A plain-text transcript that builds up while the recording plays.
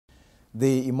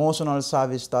The emotional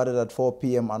service started at 4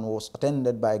 p.m. and was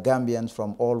attended by Gambians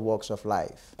from all walks of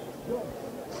life.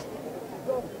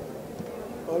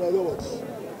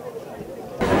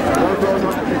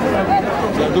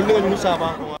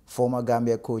 Former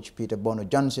Gambia coach Peter Bonu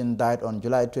Johnson died on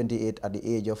July 28 at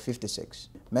the age of 56.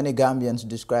 Many Gambians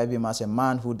describe him as a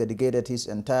man who dedicated his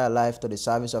entire life to the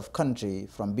service of country,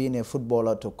 from being a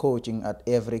footballer to coaching at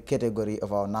every category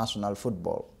of our national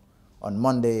football. On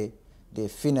Monday, the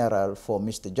funeral for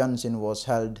Mr. Johnson was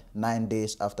held 9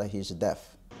 days after his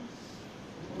death.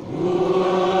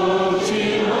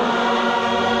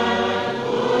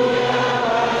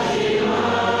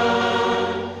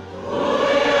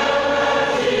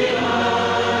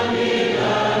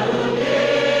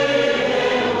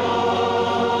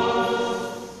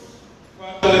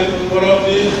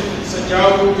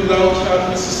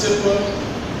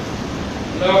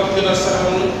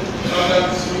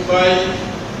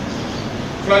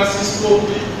 Francis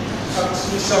Kopi ak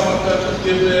suñu sàmmkat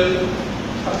Gabriel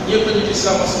ak ñëpp ñu di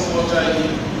sàmm sa mbootaay yi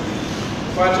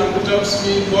fàtte bu tam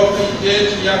suñuy mbokk yi dee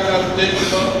ci yaakaar denc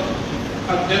ba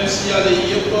ak dem si yàlla yi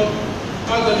yëpp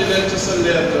àggali leen ci sa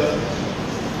leer ga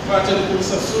fàtte pour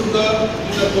sa surga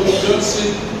dina Bonu Johnson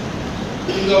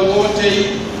di nga woote yi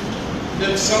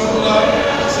dem sàmm la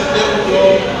sa déewu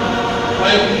doom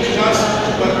waaye bu ñu xaas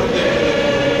ci barke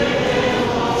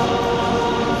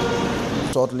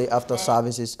Shortly after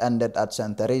services ended at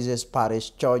St. Teresa's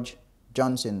Parish Church,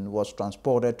 Johnson was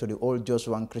transported to the Old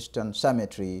Joshua Christian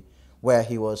Cemetery, where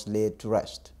he was laid to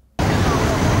rest.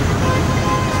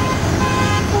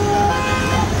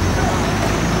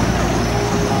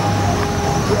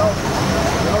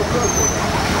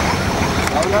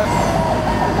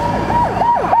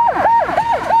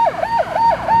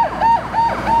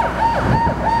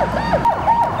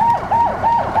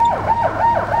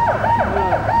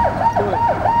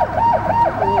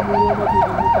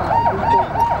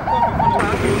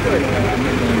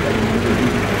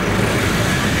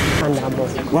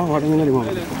 Wow, ada yang lima.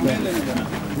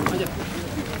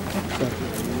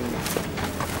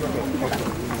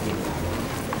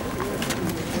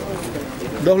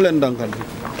 Doh lendang kan?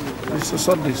 Bisa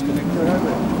sodis.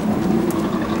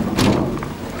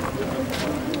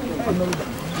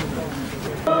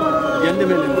 Yang di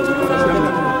mana?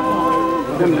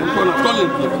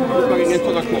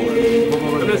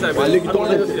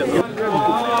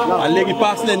 Legi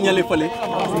pass len ñale fele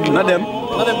na dem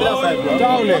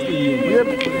taw nek yeb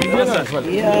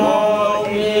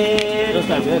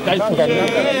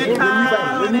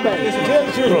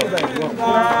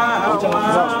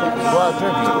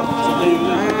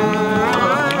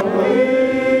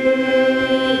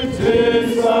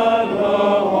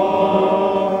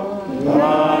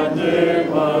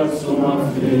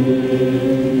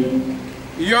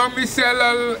yow mi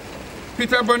sellal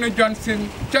Peter Bonu Johnson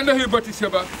ca ndoxi bati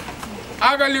seba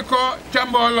agali ko ca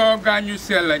mbooloo gaañu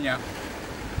sell ña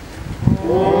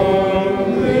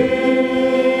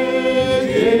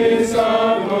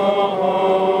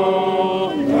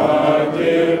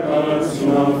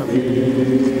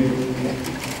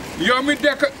yow mi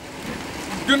dekk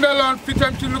dundaloon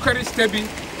fitam ci Lukariste bi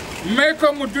may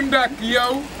ko mu dundak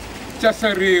yow ca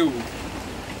sa réew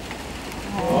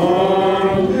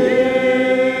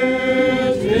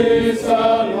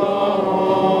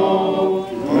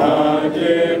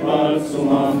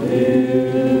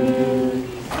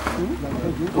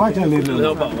Watch a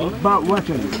little. But watch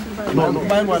a little. No,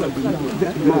 buy one of them.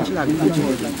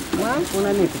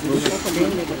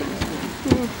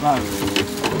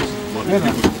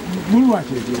 We'll watch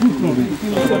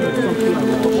it.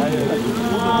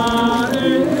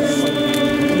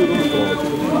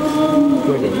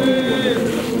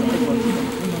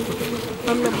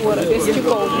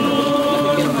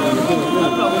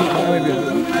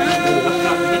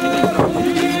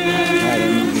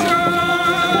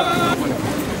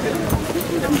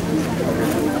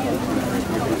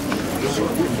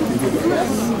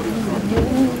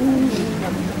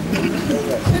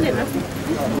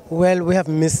 Well, we have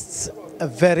missed a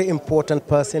very important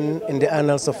person in the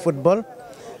annals of football,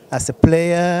 as a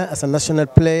player, as a national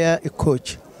player, a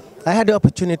coach. I had the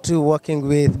opportunity working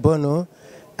with Bonu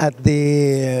at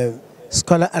the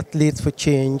Scholar Athletes for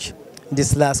Change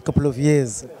this last couple of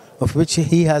years, of which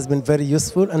he has been very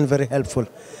useful and very helpful.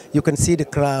 You can see the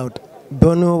crowd.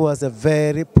 Bonu was a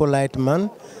very polite man,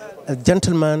 a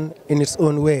gentleman in his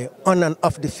own way, on and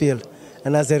off the field.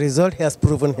 And as a result, he has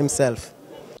proven himself.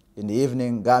 In the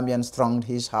evening, Gambians thronged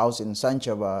his house in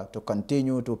Sanchaba to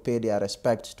continue to pay their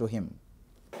respect to him.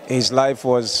 His life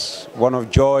was one of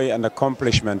joy and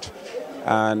accomplishment,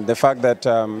 and the fact that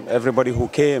everybody who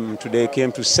came today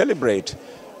came to celebrate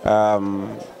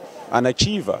an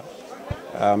achiever.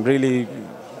 Really,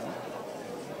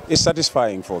 it's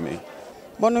satisfying for me.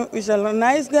 Bonu is a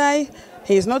nice guy.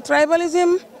 He is not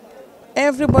tribalism.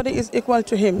 Everybody is equal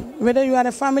to him, whether you are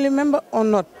a family member or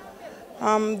not.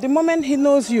 The moment he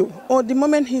knows you or the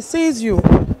moment he sees you,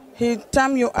 he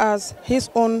terms you as his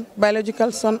own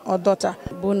biological son or daughter.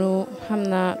 Bonu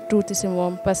hamna tuuti si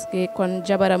moom parce que kon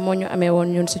jabara moo ñu amee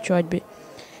woon ñun si cooj bi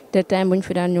te time bu ñu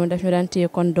fi daan ñëw daf ñu daan téye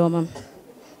kon doomam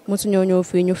mosu ñoo ñëw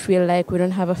fii ñu feel like we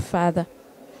don't have a father.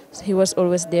 So he was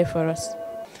always there for us.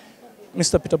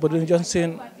 Mr. Peter Bonu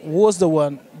Johnson was the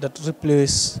one that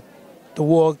replaced the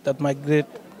work that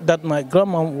my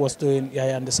grandma was doing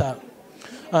here in the South.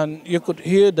 And you could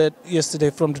hear that yesterday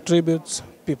from the tributes,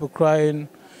 people crying,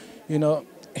 you know,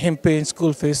 him paying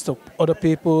school fees to other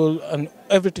people and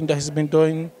everything that he's been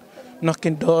doing,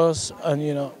 knocking doors, and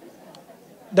you know,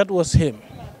 that was him.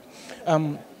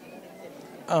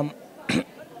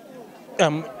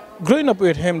 Growing up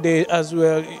with him, as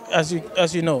well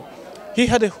as you know, he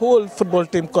had a whole football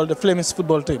team called the Flemish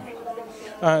football team,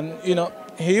 and you know,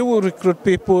 he will recruit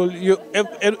people.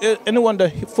 Anyone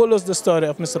that follows the story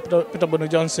of Mr. Peter Bonu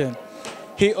Johnson,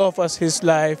 he offers his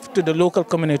life to the local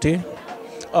community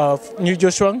of New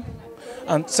Joshua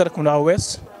and Serekunda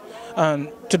West, and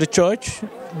to the church.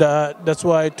 That's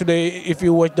why today, if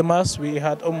you watch the mass, we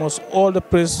had almost all the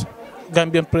priests,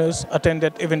 Gambian priests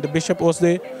attended. Even the bishop was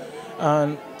there,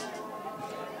 and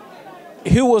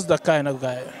he was that kind of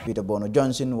guy. Peter Bonu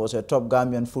Johnson was a top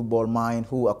Gambian football mind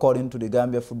who, according to the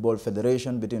Gambia Football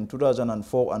Federation, between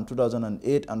 2004 and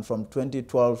 2008 and from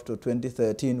 2012 to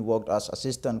 2013 worked as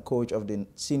assistant coach of the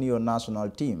senior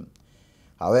national team.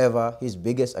 However, his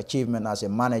biggest achievement as a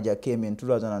manager came in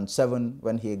 2007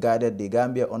 when he guided the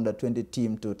Gambia under-20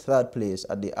 team to third place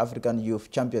at the African Youth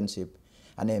Championship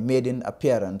and a maiden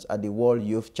appearance at the World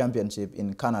Youth Championship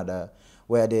in Canada,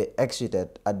 where they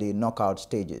exited at the knockout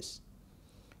stages.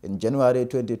 In January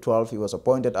 2012, he was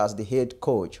appointed as the head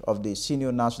coach of the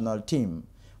senior national team,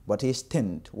 but his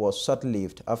stint was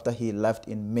short-lived after he left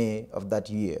in May of that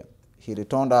year. He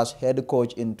returned as head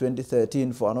coach in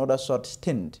 2013 for another short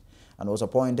stint and was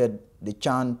appointed the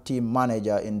Chan team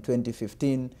manager in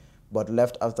 2015, but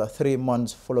left after 3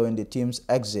 months following the team's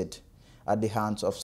exit at the hands of